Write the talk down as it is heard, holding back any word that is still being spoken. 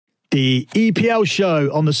The EPL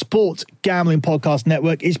show on the Sports Gambling Podcast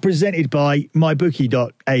Network is presented by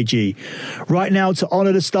MyBookie.ag. Right now, to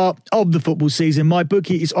honour the start of the football season,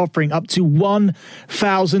 MyBookie is offering up to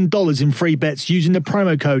 $1,000 in free bets using the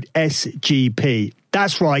promo code SGP.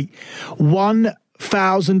 That's right,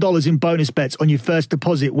 $1,000 in bonus bets on your first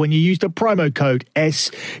deposit when you use the promo code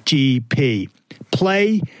SGP.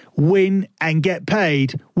 Play, win, and get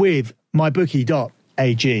paid with MyBookie.ag.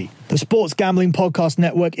 The Sports Gambling Podcast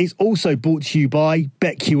Network is also brought to you by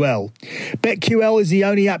BetQL. BetQL is the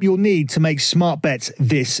only app you'll need to make smart bets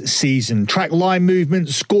this season. Track line movement,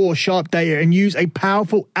 score sharp data, and use a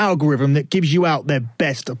powerful algorithm that gives you out their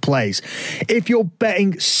best plays. If you're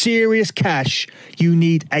betting serious cash, you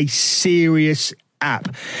need a serious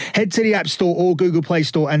app. Head to the App Store or Google Play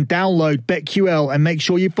Store and download BetQL, and make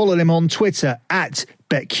sure you follow them on Twitter at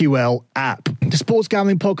BetQL app. The Sports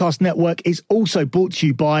Gambling Podcast Network is also brought to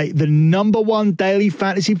you by the #1 daily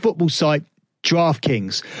fantasy football site,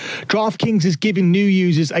 DraftKings. DraftKings is giving new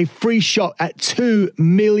users a free shot at $2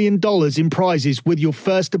 million in prizes with your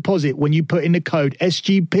first deposit when you put in the code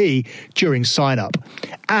SGP during sign-up.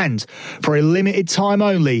 And for a limited time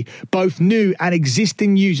only, both new and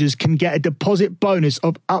existing users can get a deposit bonus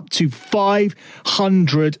of up to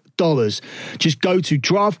 $500. Just go to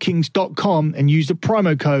DraftKings.com and use the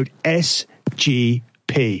promo code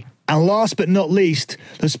SGP. And last but not least,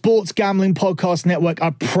 the Sports Gambling Podcast Network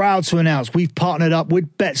are proud to announce we've partnered up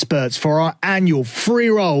with BetSperts for our annual free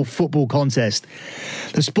roll football contest.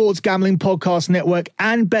 The Sports Gambling Podcast Network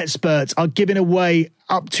and BetSperts are giving away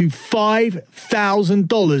up to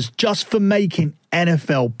 $5,000 just for making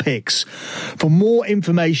NFL picks. For more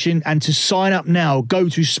information and to sign up now, go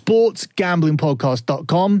to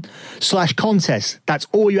sportsgamblingpodcast.com/contest. That's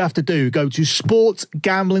all you have to do. Go to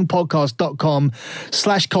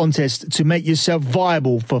sportsgamblingpodcast.com/contest to make yourself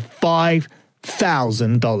viable for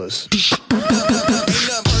 $5,000.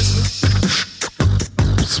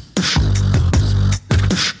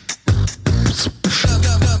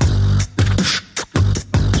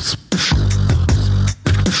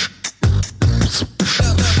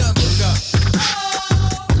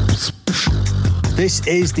 This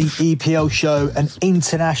is the EPL show, an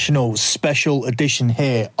international special edition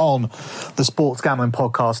here on the Sports Gambling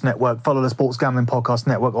Podcast Network. Follow the Sports Gambling Podcast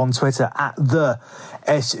Network on Twitter at the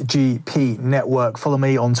SGP Network. Follow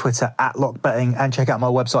me on Twitter at LockBetting, and check out my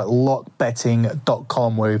website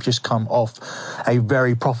lockbetting.com, where we've just come off a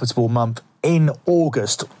very profitable month in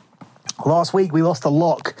August. Last week we lost a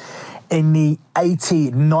lock in the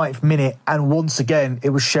 89th minute, and once again it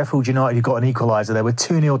was Sheffield United who got an equaliser. They were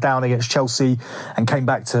 2-0 down against Chelsea and came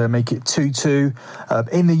back to make it 2-2.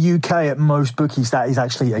 In the UK, at most bookies, that is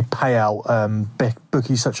actually a payout.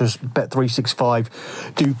 Bookies such as Bet365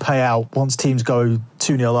 do pay out once teams go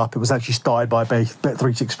 2-0 up. It was actually started by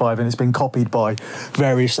Bet365 and it's been copied by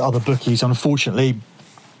various other bookies. Unfortunately,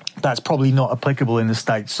 that's probably not applicable in the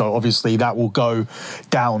States, so obviously that will go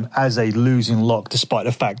down as a losing lock, despite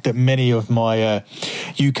the fact that many of my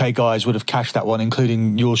UK guys would have cashed that one,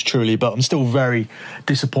 including yours truly. But I'm still very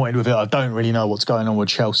disappointed with it. I don't really know what's going on with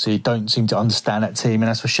Chelsea, don't seem to understand that team. And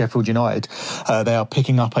as for Sheffield United, they are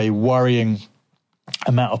picking up a worrying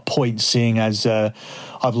amount of points, seeing as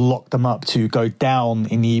I've locked them up to go down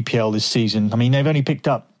in the EPL this season. I mean, they've only picked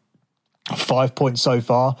up 5 points so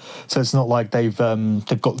far, so it's not like they've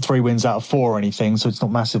got 3 wins out of 4 or anything, so it's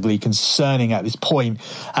not massively concerning at this point.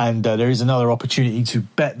 And there is another opportunity to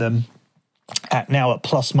bet them at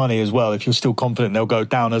plus money as well, if you're still confident they'll go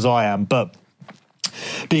down, as I am. But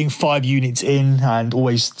being 5 units in, and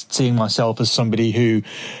always seeing myself as somebody who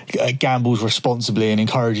gambles responsibly and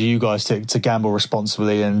encourages you guys to gamble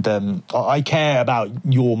responsibly, and I care about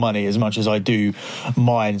your money as much as I do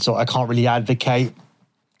mine, so I can't really advocate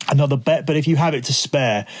another bet. But if you have it to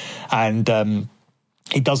spare, and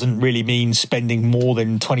it doesn't really mean spending more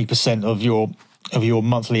than 20% of your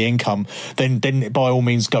monthly income, then by all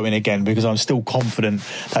means go in again, because I'm still confident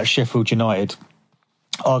that Sheffield United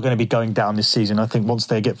are going to be going down this season. I think once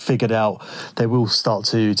they get figured out, they will start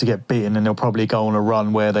to get beaten, and they'll probably go on a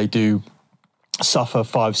run where they do suffer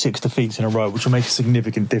 5-6 defeats in a row, which will make a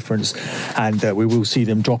significant difference, and we will see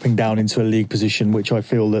them dropping down into a league position, which I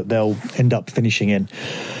feel that they'll end up finishing in.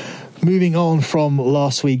 Moving on from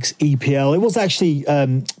last week's EPL, it was actually,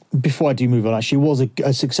 before I do move on, actually, it was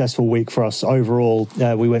a successful week for us overall.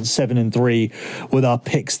 We went 7-3 with our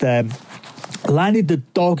picks there. Landed the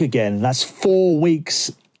dog again. That's 4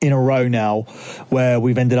 weeks in a row now where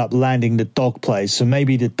we've ended up landing the dog plays. So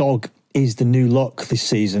maybe the dog is the new lock this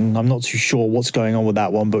season. I'm not too sure what's going on with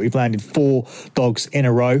that one, but we've landed 4 dogs in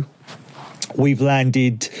a row. We've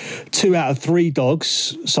landed 2 out of 3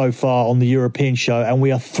 dogs so far on the European show, and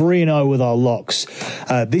we are 3-0 with our locks.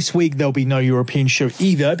 This week, there'll be no European show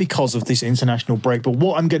either because of this international break. But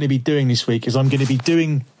what I'm going to be doing this week is I'm going to be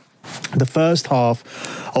doing the first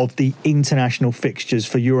half of the international fixtures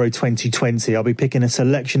for Euro 2020. I'll be picking a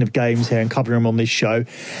selection of games here and covering them on this show.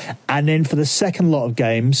 And then for the second lot of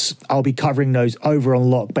games, I'll be covering those over on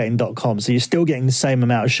lockbetting.com. So you're still getting the same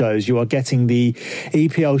amount of shows. You are getting the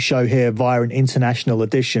EPL show here via an international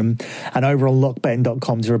edition. And over on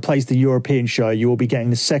lockbetting.com, to replace the European show, you will be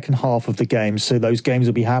getting the second half of the games. So those games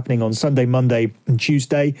will be happening on Sunday, Monday and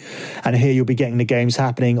Tuesday. And here you'll be getting the games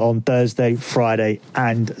happening on Thursday, Friday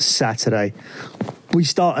and Saturday. We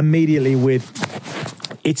start immediately with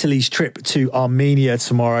Italy's trip to Armenia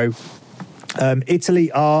tomorrow.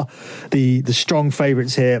 Italy are the strong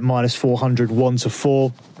favourites here at minus 400,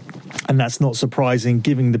 1-4. And that's not surprising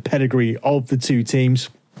given the pedigree of the two teams.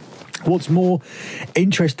 What's more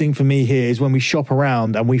interesting for me here is when we shop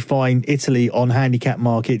around and we find Italy on handicap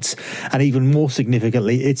markets, and even more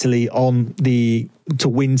significantly, Italy on the to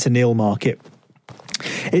win to nil market.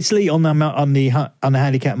 Italy on the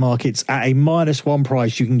handicap markets at a -1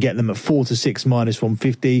 price, you can get them at 4-6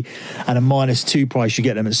 -150, and a -2 price you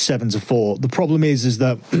get them at 7-4. The problem is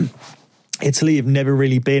that Italy have never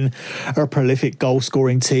really been a prolific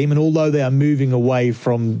goal-scoring team, and although they are moving away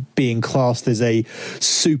from being classed as a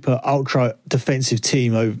super ultra defensive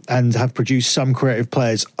team and have produced some creative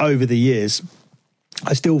players over the years,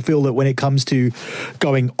 I still feel that when it comes to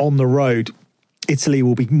going on the road, Italy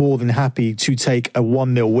will be more than happy to take a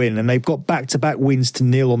 1-0 win, and they've got back-to-back wins to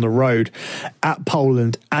nil on the road at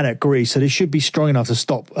Poland and at Greece, so they should be strong enough to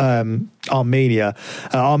stop Armenia.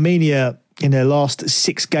 Armenia, in their last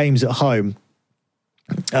 6 games at home,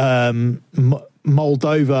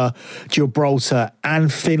 Moldova, Gibraltar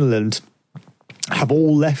and Finland have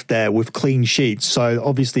all left there with clean sheets. So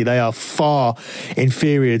obviously they are far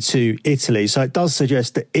inferior to Italy. So it does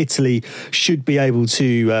suggest that Italy should be able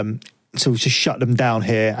to shut them down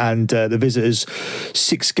here, and the visitors'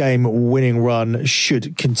 6-game winning run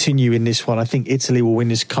should continue in this one. I think Italy will win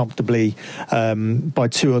this comfortably by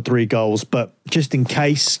 2 or 3 goals. But just in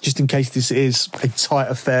case this is a tight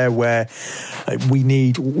affair where we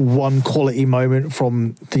need one quality moment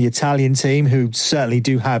from the Italian team, who certainly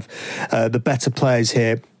do have the better players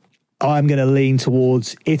here, I'm going to lean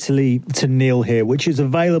towards Italy to nil here, which is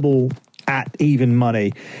available at even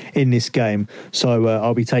money in this game. So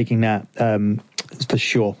I'll be taking that for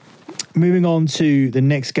sure. Moving on to the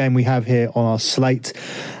next game we have here on our slate.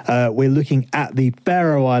 We're looking at the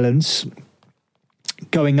Faroe Islands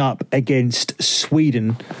going up against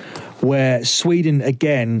Sweden, where Sweden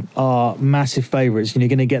again are massive favourites, and you're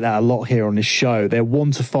going to get that a lot here on this show. They're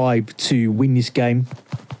 1-5 to win this game.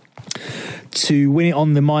 To win it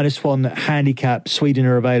on the -1 handicap, Sweden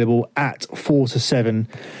are available at 4-7.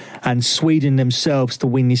 And Sweden themselves to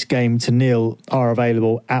win this game to nil are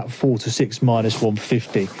available at 4-6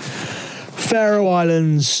 -150. Faroe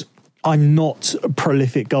Islands are not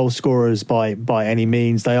prolific goal scorers by any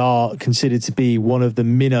means. They are considered to be one of the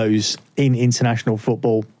minnows in international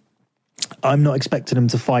football. I'm not expecting them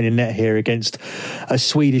to find a net here against a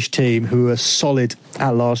Swedish team who are solid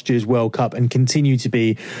at last year's World Cup and continue to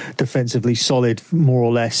be defensively solid, more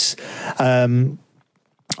or less.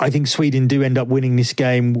 I think Sweden do end up winning this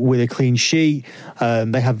game with a clean sheet.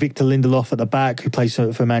 They have Victor Lindelof at the back, who plays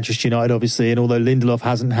for Manchester United, obviously. And although Lindelof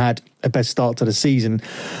hasn't had a best start to the season,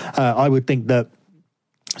 I would think that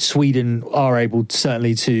Sweden are able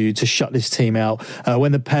certainly to shut this team out.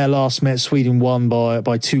 When the pair last met, Sweden won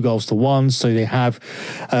by 2-1. So they have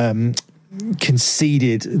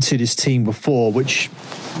conceded to this team before, which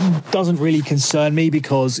doesn't really concern me,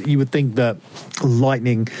 because you would think that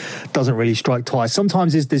lightning doesn't really strike twice.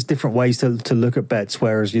 Sometimes there's different ways to look at bets,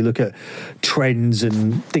 whereas you look at trends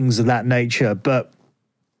and things of that nature. But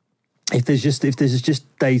if there's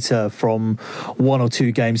just data from 1 or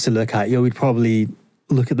 2 games to look at, you would probably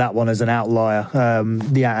look at that one as an outlier,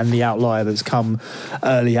 the outlier that's come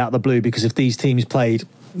early out of the blue, because if these teams played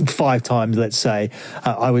 5 times, let's say,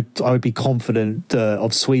 I would be confident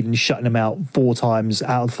of Sweden shutting them out 4 times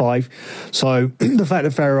out of 5. So the fact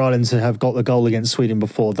that Faroe Islands have got the goal against Sweden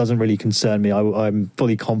before doesn't really concern me. I'm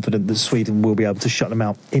fully confident that Sweden will be able to shut them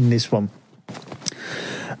out in this one.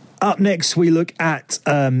 Up next, we look at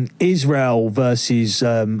Israel versus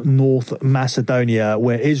North Macedonia,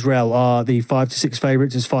 where Israel are the 5-6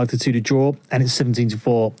 favourites. It's 5-2 to draw, and it's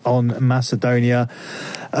 17-4 on Macedonia.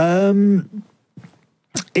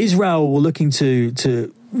 Israel were looking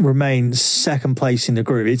to remain second place in the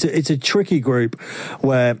group. It's a tricky group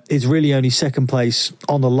where it's really only second place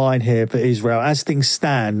on the line here for Israel. As things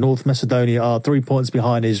stand, North Macedonia are 3 points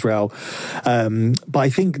behind Israel. But I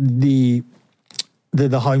think the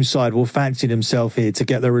home side will fancy themselves here to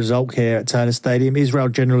get the result here at Turner Stadium. Israel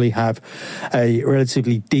generally have a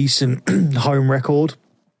relatively decent home record.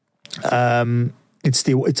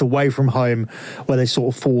 It's away from home where they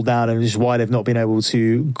sort of fall down, and this is why they've not been able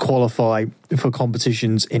to qualify for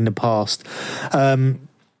competitions in the past.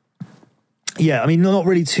 Yeah, I mean, not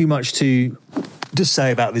really too much to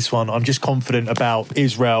say about this one. I'm just confident about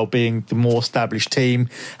Israel being the more established team,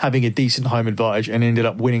 having a decent home advantage, and ended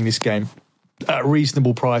up winning this game at a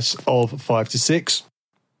reasonable price of 5-6.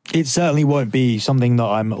 It certainly won't be something that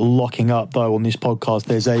I'm locking up, though, on this podcast.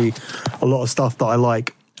 There's a lot of stuff that I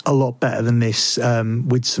like a lot better than this,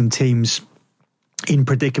 with some teams in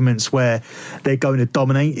predicaments where they're going to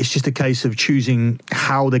dominate. It's just a case of choosing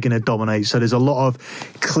how they're going to dominate. So there's a lot of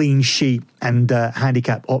clean sheet and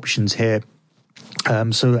handicap options here.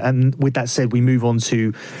 And with that said, we move on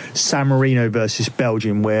to San Marino versus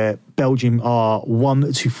Belgium, where Belgium are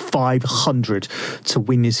 1-500 to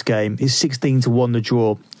win this game. It's 16-1 the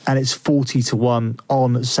draw, and it's 40-1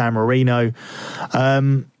 on San Marino.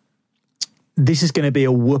 This is going to be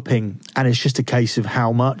a whooping, and it's just a case of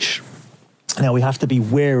how much. Now, we have to be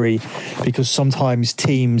wary because sometimes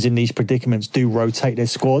teams in these predicaments do rotate their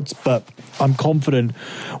squads, but I'm confident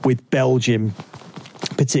with Belgium,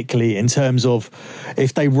 particularly in terms of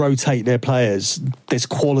if they rotate their players, there's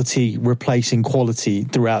quality replacing quality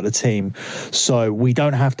throughout the team. So we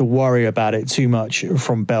don't have to worry about it too much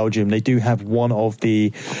from Belgium. They do have one of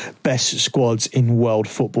the best squads in world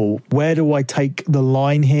football. Where do I take the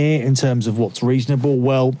line here in terms of what's reasonable?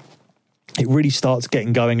 Well, it really starts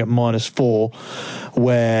getting going at -4,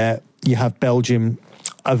 where you have Belgium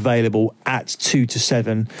available at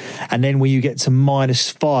 2-7, and then when you get to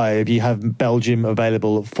 -5, you have Belgium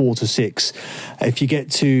available at 4-6. If you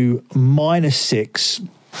get to -6,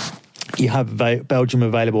 you have Belgium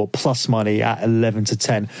available at plus money at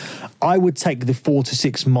 11-10. I would take the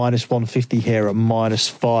 4-6 -150 here at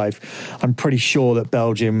 -5. I'm pretty sure that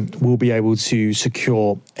Belgium will be able to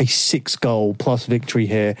secure a 6-goal plus victory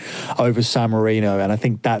here over San Marino, and I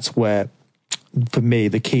think that's where, for me,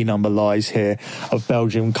 the key number lies here of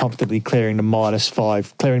Belgium comfortably clearing the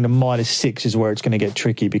 -5. Clearing the -6 is where it's going to get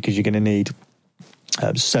tricky, because you're going to need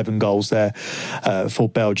 7 goals there for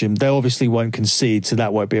Belgium. They obviously won't concede, so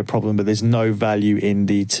that won't be a problem, but there's no value in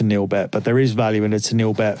the to-nil bet. But there is value in the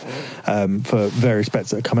to-nil bet for various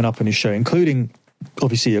bets that are coming up in this show, including,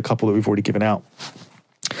 obviously, a couple that we've already given out.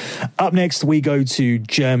 Up next, we go to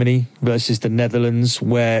Germany versus the Netherlands,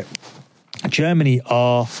 where Germany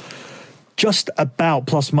are just about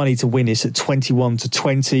plus money to win this at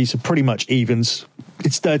 21-20, so pretty much evens.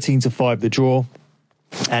 It's 13-5 the draw,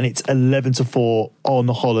 and it's 11-4 on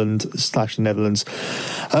Holland/Netherlands.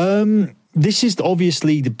 This is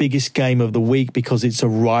obviously the biggest game of the week because it's a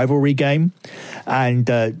rivalry game, and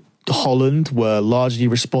Holland were largely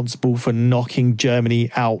responsible for knocking Germany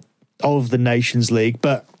out of the Nations League,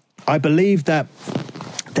 but I believe that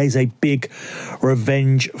there's a big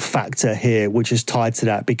revenge factor here, which is tied to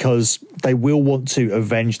that, because they will want to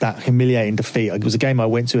avenge that humiliating defeat. It was a game I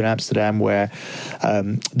went to in Amsterdam where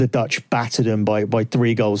the Dutch battered them by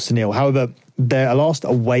 3-0. However, their last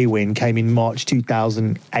away win came in March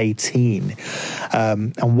 2018.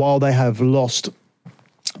 And while they have lost...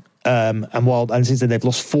 and since then they've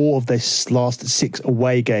lost 4 of their last 6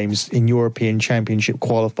 away games in European Championship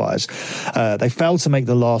qualifiers. They failed to make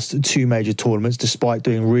the last 2 major tournaments despite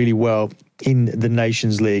doing really well in the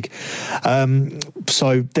Nations League.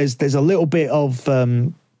 So there's a little bit of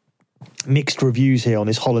mixed reviews here on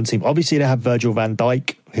this Holland team. Obviously, they have Virgil van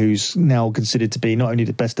Dijk, who's now considered to be not only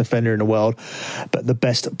the best defender in the world, but the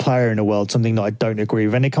best player in the world, something that I don't agree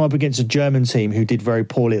with. And they come up against a German team who did very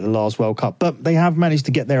poorly at the last World Cup, but they have managed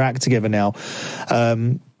to get their act together now.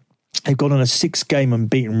 They've gone on a 6-game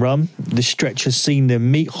unbeaten run. The stretch has seen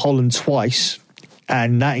them meet Holland twice,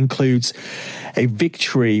 and that includes a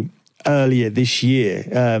victory earlier this year.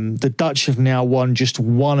 The Dutch have now won just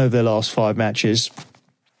 1 of their last 5 matches.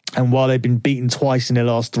 And while they've been beaten twice in their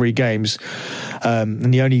last 3 games,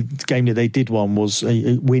 and the only game that they did win was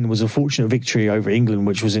a fortunate victory over England,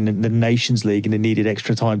 which was in the Nations League, and they needed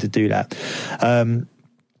extra time to do that. I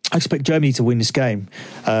expect Germany to win this game.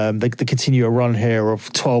 They continue a run here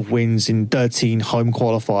of 12 wins in 13 home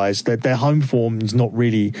qualifiers. Their home form is not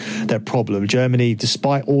really their problem. Germany,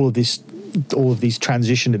 despite all of this all of these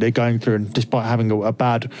transition that they're going through, and despite having a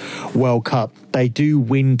bad World Cup, they do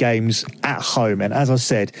win games at home. And as I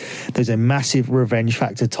said, there's a massive revenge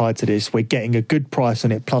factor tied to this. We're getting a good price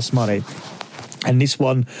on it plus money. And this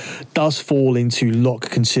one does fall into lock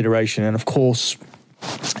consideration. And of course,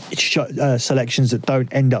 selections that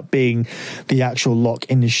don't end up being the actual lock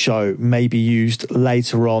in the show may be used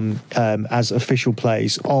later on as official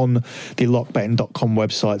plays on the lockbetting.com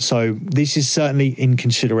website. So this is certainly in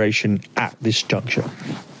consideration at this juncture.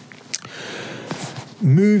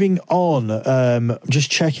 Moving on, just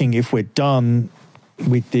checking if we're done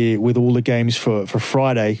with all the games for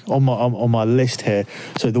Friday on my list here.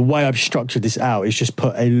 So the way I've structured this out is just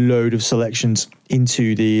put a load of selections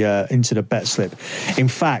into the bet slip. In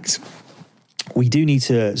fact, we do need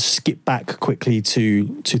to skip back quickly to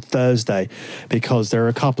Thursday because there are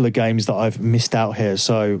a couple of games that I've missed out here.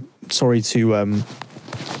 So sorry to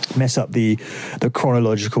mess up the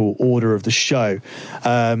chronological order of the show.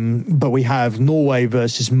 But we have Norway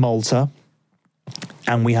versus Malta.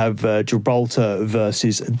 And we have Gibraltar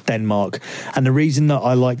versus Denmark. And the reason that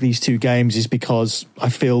I like these two games is because I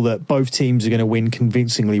feel that both teams are going to win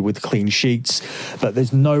convincingly with clean sheets. But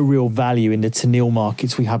there's no real value in the to-nil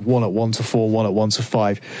markets. We have one at 1-4, one at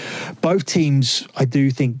 1-5. Both teams, I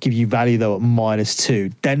do think, give you value, though, at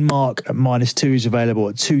 -2. Denmark at -2 is available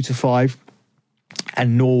at 2-5.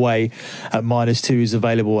 And Norway at -2 is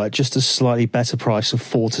available at just a slightly better price of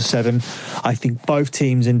 4-7. I think both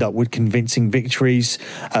teams end up with convincing victories.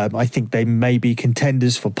 I think they may be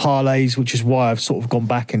contenders for parlays, which is why I've sort of gone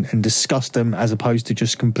back and discussed them as opposed to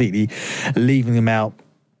just completely leaving them out.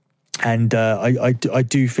 And I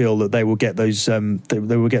do feel that they will get those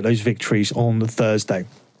victories on the Thursday.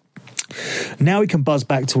 Now we can buzz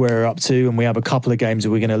back to where we're up to, and we have a couple of games that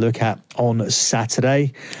we're going to look at on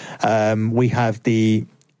Saturday. We have the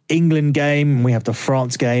England game, we have the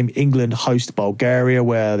France game. England host Bulgaria,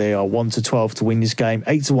 where they are 1-12 to win this game,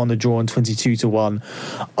 8-1 to draw, and 22-1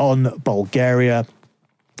 on Bulgaria.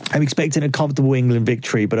 I'm expecting a comfortable England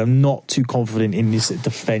victory, but I'm not too confident in this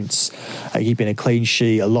defence keeping a clean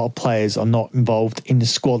sheet. A lot of players are not involved in the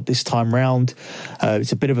squad this time round.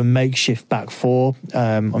 It's a bit of a makeshift back four.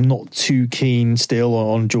 I'm not too keen still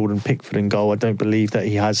on Jordan Pickford in goal. I don't believe that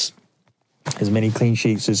he has as many clean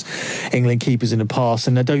sheets as England keepers in the past,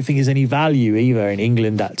 and I don't think there's any value either in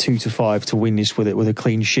England at 2-5 to win this with a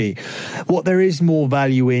clean sheet. What there is more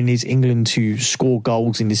value in is England to score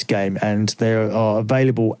goals in this game, and they are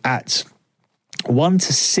available at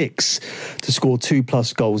 1-6 to score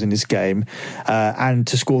 2+ goals in this game, and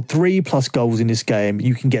to score 3+ goals in this game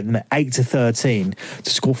you can get them at 8-13. To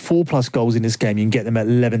score 4+ goals in this game you can get them at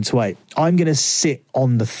 11-8. I'm going to sit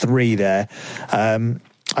on the 3 there.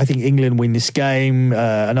 I think England win this game.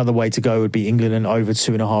 Another way to go would be England and over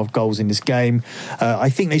 2.5 goals in this game. I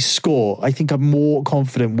think they score. I think I'm more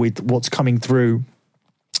confident with what's coming through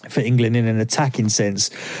for England in an attacking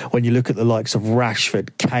sense when you look at the likes of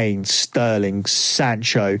Rashford, Kane, Sterling,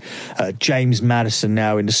 Sancho, James Maddison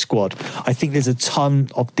now in the squad. I think there's a ton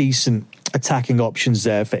of decent attacking options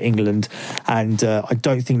there for England, and I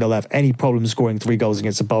don't think they'll have any problem scoring 3 goals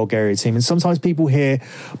against a Bulgaria team. And sometimes people hear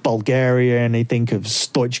Bulgaria and they think of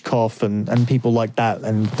Stoichkov and people like that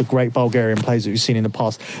and the great Bulgarian players that we've seen in the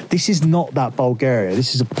past. This is not that Bulgaria.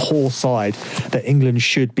 This is a poor side that England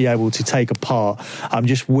should be able to take apart. I'm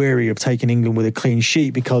just wary of taking England with a clean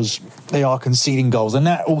sheet because they are conceding goals, and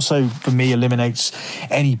that also for me eliminates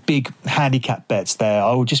any big handicap bets there.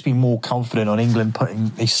 I would just be more confident on England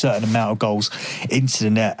putting a certain amount of goals into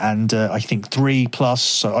the net, and I think 3+,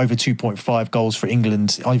 so over 2.5 goals for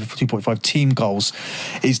England, over 2.5 team goals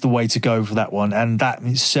is the way to go for that one, and that in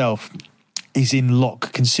itself is in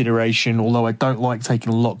lock consideration, although I don't like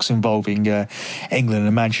taking locks involving England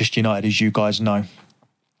and Manchester United, as you guys know,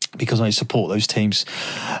 because I support those teams.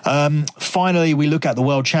 Finally, we look at the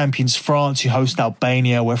world champions France, who host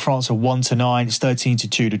Albania, where France are 1-9, it's 13-2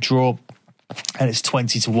 to draw, and it's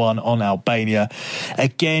 20-1 on Albania.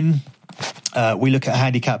 Again, we look at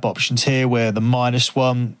handicap options here, where the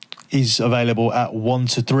 -1 is available at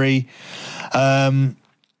 1-3. And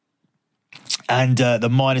the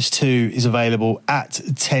 -2 is available at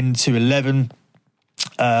 10-11.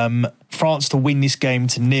 France to win this game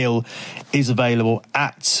to nil is available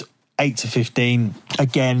at 8-15.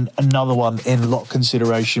 Again, another one in lock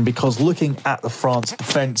consideration, because looking at the France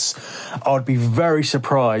defence, I would be very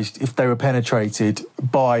surprised if they were penetrated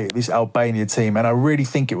by this Albania team. And I really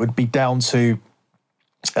think it would be down to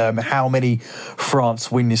how many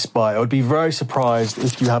France win this by. I would be very surprised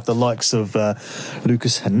if you have the likes of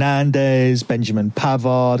Lucas Hernandez, Benjamin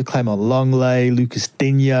Pavard, Clement Lenglet, Lucas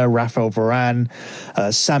Digne, Raphael Varane,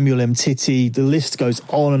 Samuel Umtiti. The list goes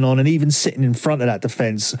on, and even sitting in front of that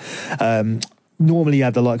defence, normally you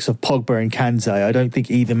have the likes of Pogba and Kante. I don't think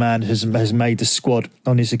either man has made the squad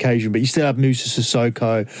on this occasion, but you still have Moussa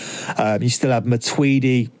Sissoko, you still have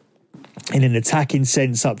Matuidi. In an attacking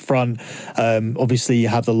sense up front, obviously you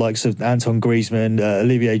have the likes of Antoine Griezmann,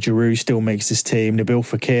 Olivier Giroud still makes this team, Nabil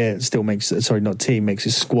Fekir still makes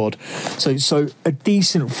his squad. So a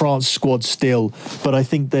decent France squad still, but I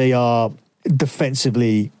think they are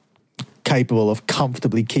defensively capable of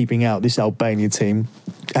comfortably keeping out this Albania team.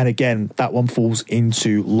 And again, that one falls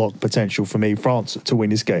into lock potential for me. France to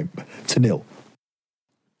win this game 2-0.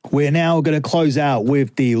 We're now going to close out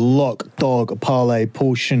with the lock dog parlay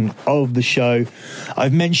portion of the show.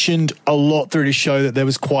 I've mentioned a lot through the show that there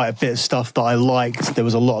was quite a bit of stuff that I liked. There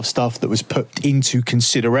was a lot of stuff that was put into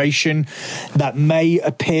consideration that may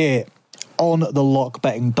appear on the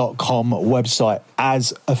lockbetting.com website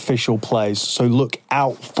as official plays. So look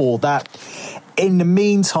out for that. In the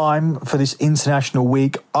meantime, for this international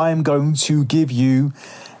week, I'm going to give you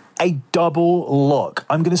a double lock.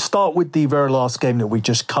 I'm going to start with the very last game that we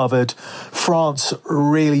just covered. France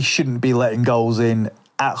really shouldn't be letting goals in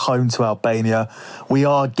at home to Albania. We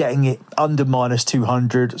are getting it under minus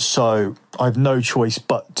 200, so I've no choice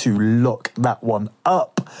but to lock that one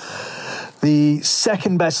up. The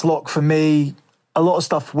second best lock for me, a lot of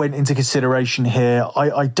stuff went into consideration here.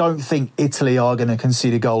 I don't think Italy are going to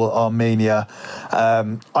concede a goal at Armenia.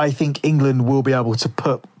 I think England will be able to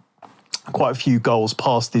put quite a few goals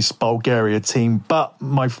past this Bulgaria team, but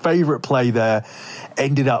my favourite play there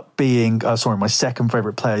ended up being, my second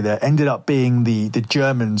favourite play there ended up being the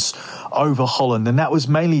Germans over Holland, and that was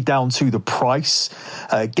mainly down to the price.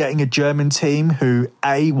 Getting a German team who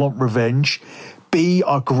A, want revenge, B,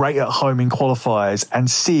 are great at home in qualifiers, and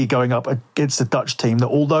C, going up against a Dutch team that,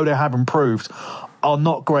 although they have improved, are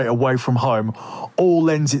not great away from home, all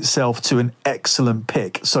lends itself to an excellent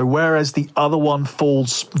pick. So whereas the other one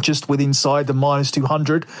falls just inside the minus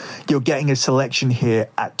 200, you're getting a selection here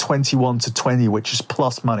at 21 to 20, which is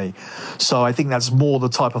plus money. So I think that's more the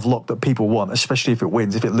type of lock that people want, especially if it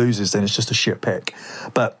wins. If it loses, then it's just a shit pick.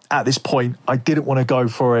 But at this point, I didn't want to go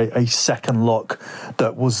for a second lock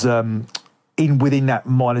that was within that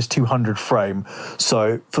minus 200 frame.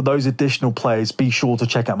 So for those additional plays, be sure to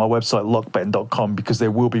check out my website, lockbetting.com, because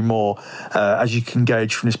there will be more. As you can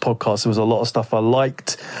gauge from this podcast, there was a lot of stuff I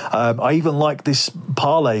liked. I even like this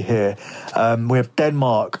parlay here. We have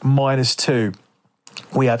Denmark minus 2.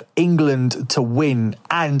 We have England to win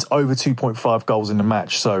and over 2.5 goals in the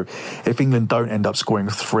match. So if England don't end up scoring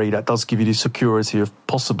 3, that does give you the security of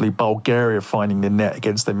possibly Bulgaria finding the net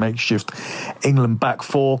against their makeshift England back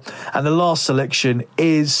 4. And the last selection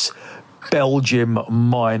is Belgium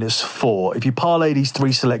minus 4. If you parlay these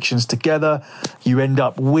 3 selections together, you end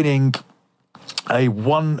up winning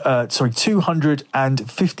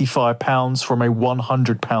 £255 from a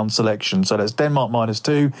 £100 selection. So that's Denmark minus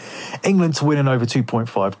 2, England to win and over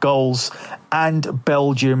 2.5 goals, and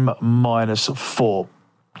Belgium minus 4.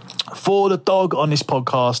 For the dog on this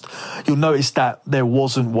podcast, you'll notice that there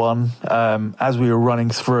wasn't one. As we were running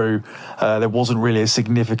through, there wasn't really a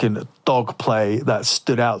significant dog play that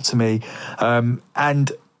stood out to me.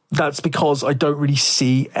 And that's because I don't really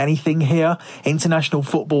see anything here. International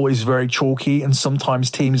football is very chalky, and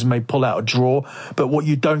sometimes teams may pull out a draw. But what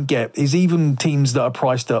you don't get is even teams that are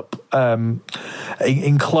priced up in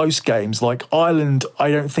close games, like Ireland,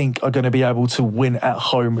 I don't think are going to be able to win at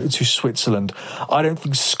home to Switzerland. I don't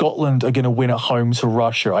think Scotland are going to win at home to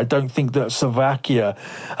Russia. I don't think that Slovakia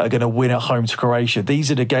are going to win at home to Croatia.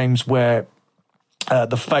 These are the games where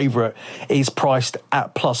the favourite is priced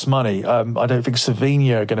at plus money. I don't think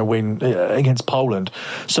Slovenia are going to win against Poland.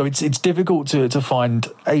 So it's difficult to find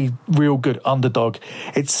a real good underdog.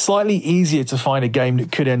 It's slightly easier to find a game that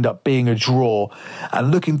could end up being a draw.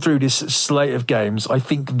 And looking through this slate of games, I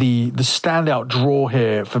think the standout draw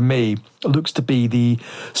here for me looks to be the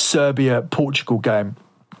Serbia-Portugal game.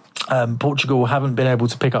 Portugal haven't been able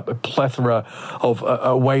to pick up a plethora of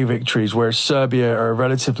away victories, whereas Serbia are a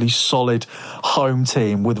relatively solid home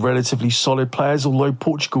team with relatively solid players, although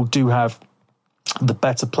Portugal do have the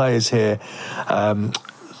better players here.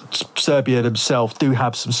 Serbia themselves do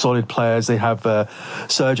have some solid players. They have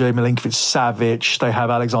Sergej Milinkovic-Savic, they have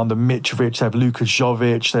Alexander Mitrovic, they have Luka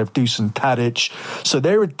Jovic, they have Dusan Tadic. So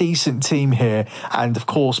they're a decent team here. And of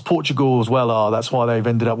course, Portugal as well are. That's why they've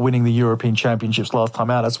ended up winning the European Championships last time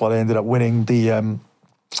out. That's why they ended up winning the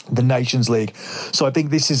Nations League. So I think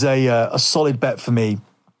this is a solid bet for me.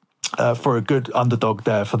 for a good underdog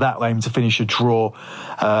there, for that lane to finish a draw.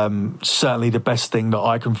 Certainly the best thing that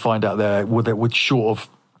I can find out there with short of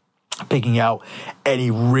picking out any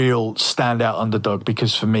real standout underdog,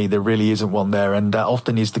 because for me there really isn't one there, and that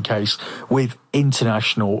often is the case with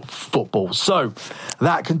international football. So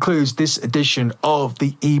that concludes this edition of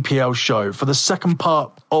the EPL show. For the second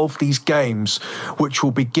part of these games, which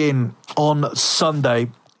will begin on Sunday,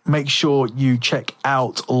 make sure you check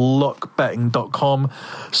out lockbetting.com.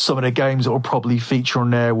 Some of the games that will probably feature on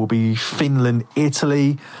there will be Finland,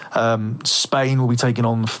 Italy. Spain will be taking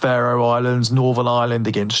on the Faroe Islands, Northern Ireland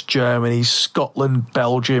against Germany, Scotland,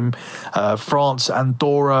 Belgium, France,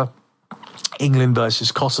 Andorra, England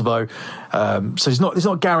versus Kosovo. So it's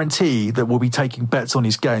not guaranteed that we'll be taking bets on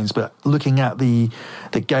these games, but looking at the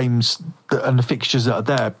games and the fixtures that are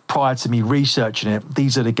there prior to me researching it,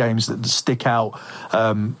 these are the games that stick out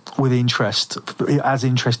with interest, as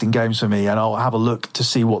interesting games for me, and I'll have a look to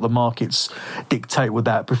see what the markets dictate with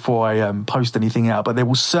that before I post anything out. But there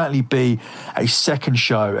will certainly be a second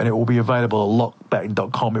show, and it will be available at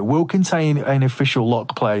lockbetting.com. It will contain an official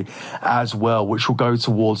lock play as well, which will go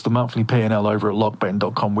towards the monthly P&L over at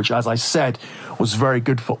lockbetting.com, which, as I said, was very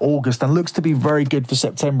good for August and looks to be very good for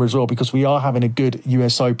September as well, because we are having a good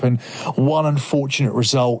US Open. One unfortunate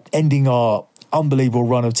result ending our unbelievable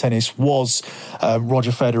run of tennis was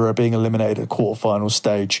Roger Federer being eliminated at the quarterfinal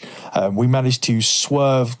stage. We managed to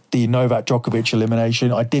swerve the Novak Djokovic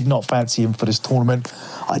elimination. I did not fancy him for this tournament.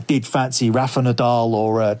 I did fancy Rafa Nadal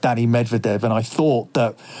or Danny Medvedev, and I thought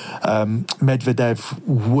that Medvedev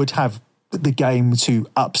would have the game to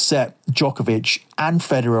upset Djokovic and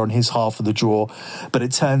Federer on his half of the draw, but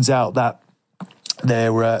it turns out that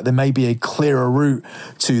there may be a clearer route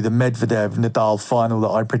to the Medvedev-Nadal final that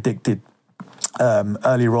I predicted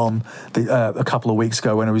earlier on a couple of weeks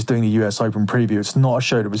ago when I was doing the US Open preview. It's not a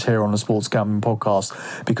show that was here on the Sports Gambling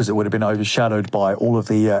Podcast because it would have been overshadowed by all of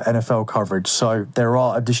the NFL coverage. So there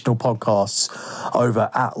are additional podcasts over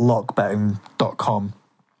at lockbetting.com,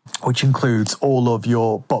 which includes all of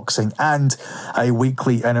your boxing and a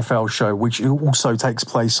weekly NFL show, which also takes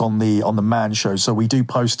place on the Man Show. So we do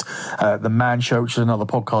post the Man Show, which is another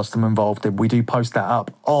podcast I'm involved in. We do post that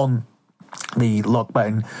up on the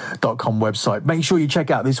lockbetting.com website. Make sure you check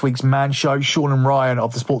out this week's Man Show. Sean and Ryan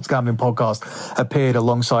of the Sports Gambling Podcast appeared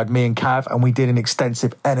alongside me and Cav, and we did an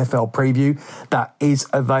extensive NFL preview that is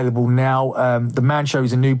available now. The Man Show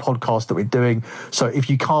is a new podcast that we're doing, so if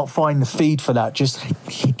you can't find the feed for that, just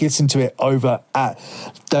get into it over at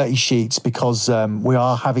Dirty Sheets, because we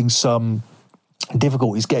are having some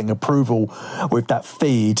difficulties getting approval with that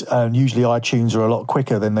feed. Usually iTunes are a lot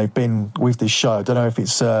quicker than they've been with this show. I don't know if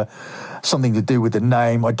it's something to do with the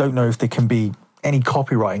name. I don't know if there can be any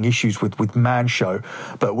copywriting issues with Man Show,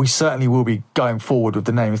 but we certainly will be going forward with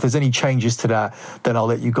the name. If there's any changes to that, then I'll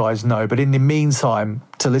let you guys know. But in the meantime,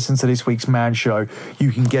 to listen to this week's Man Show,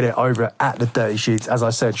 you can get it over at the Dirty Sheets. As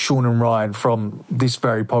I said, Sean and Ryan from this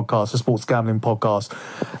very podcast, the Sports Gambling Podcast,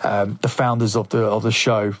 the founders of the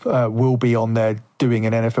show, will be on there doing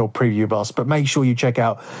an NFL preview of us. But make sure you check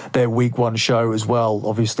out their week one show as well.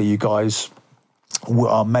 Obviously, you guys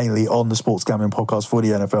are mainly on the Sports Gambling Podcast for the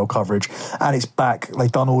NFL coverage, and it's back.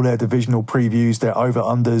 They've done all their divisional previews, their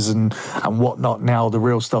over-unders and whatnot. Now the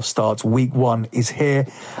real stuff starts. Week one is here,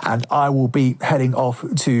 and I will be heading off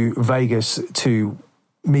to Vegas to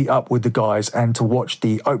meet up with the guys and to watch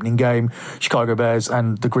the opening game, Chicago Bears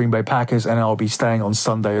and the Green Bay Packers, and I'll be staying on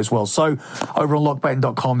Sunday as well. So over on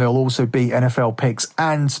lockbetting.com, there'll also be NFL picks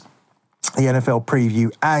and the NFL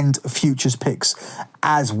preview and futures picks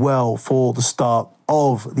as well for the start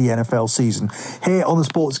of the NFL season. Here on the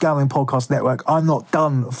Sports Gambling Podcast Network, I'm not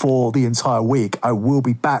done for the entire week. I will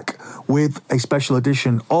be back with a special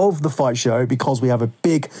edition of The Fight Show because we have a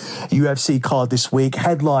big UFC card this week,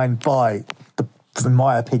 headlined by, in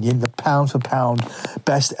my opinion, the pound-for-pound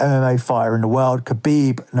best MMA fighter in the world,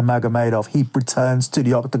 Khabib Nurmagomedov. He returns to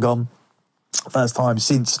the octagon. First time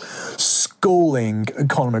since schooling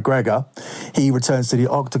Conor McGregor. He returns to the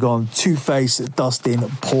octagon to face Dustin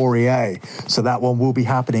Poirier. So that one will be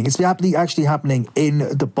happening. It's actually happening in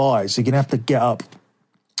Dubai. So you're going to have to get up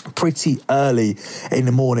pretty early in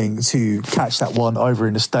the morning to catch that one over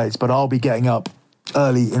in the States. But I'll be getting up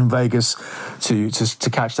early in Vegas to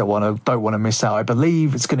catch that one. I don't want to miss out. I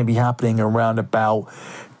believe it's going to be happening around about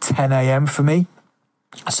 10 a.m. for me.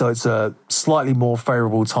 So it's a slightly more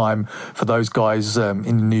favourable time for those guys in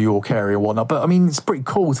the New York area and whatnot. But I mean, it's pretty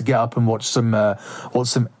cool to get up and watch some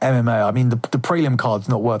MMA. I mean, the prelim card's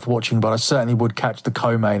not worth watching, but I certainly would catch the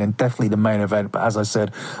co-main and definitely the main event. But as I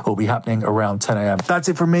said, it will be happening around 10 a.m. That's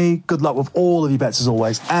it from me. Good luck with all of your bets as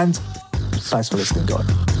always, and thanks for listening,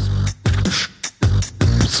 guys.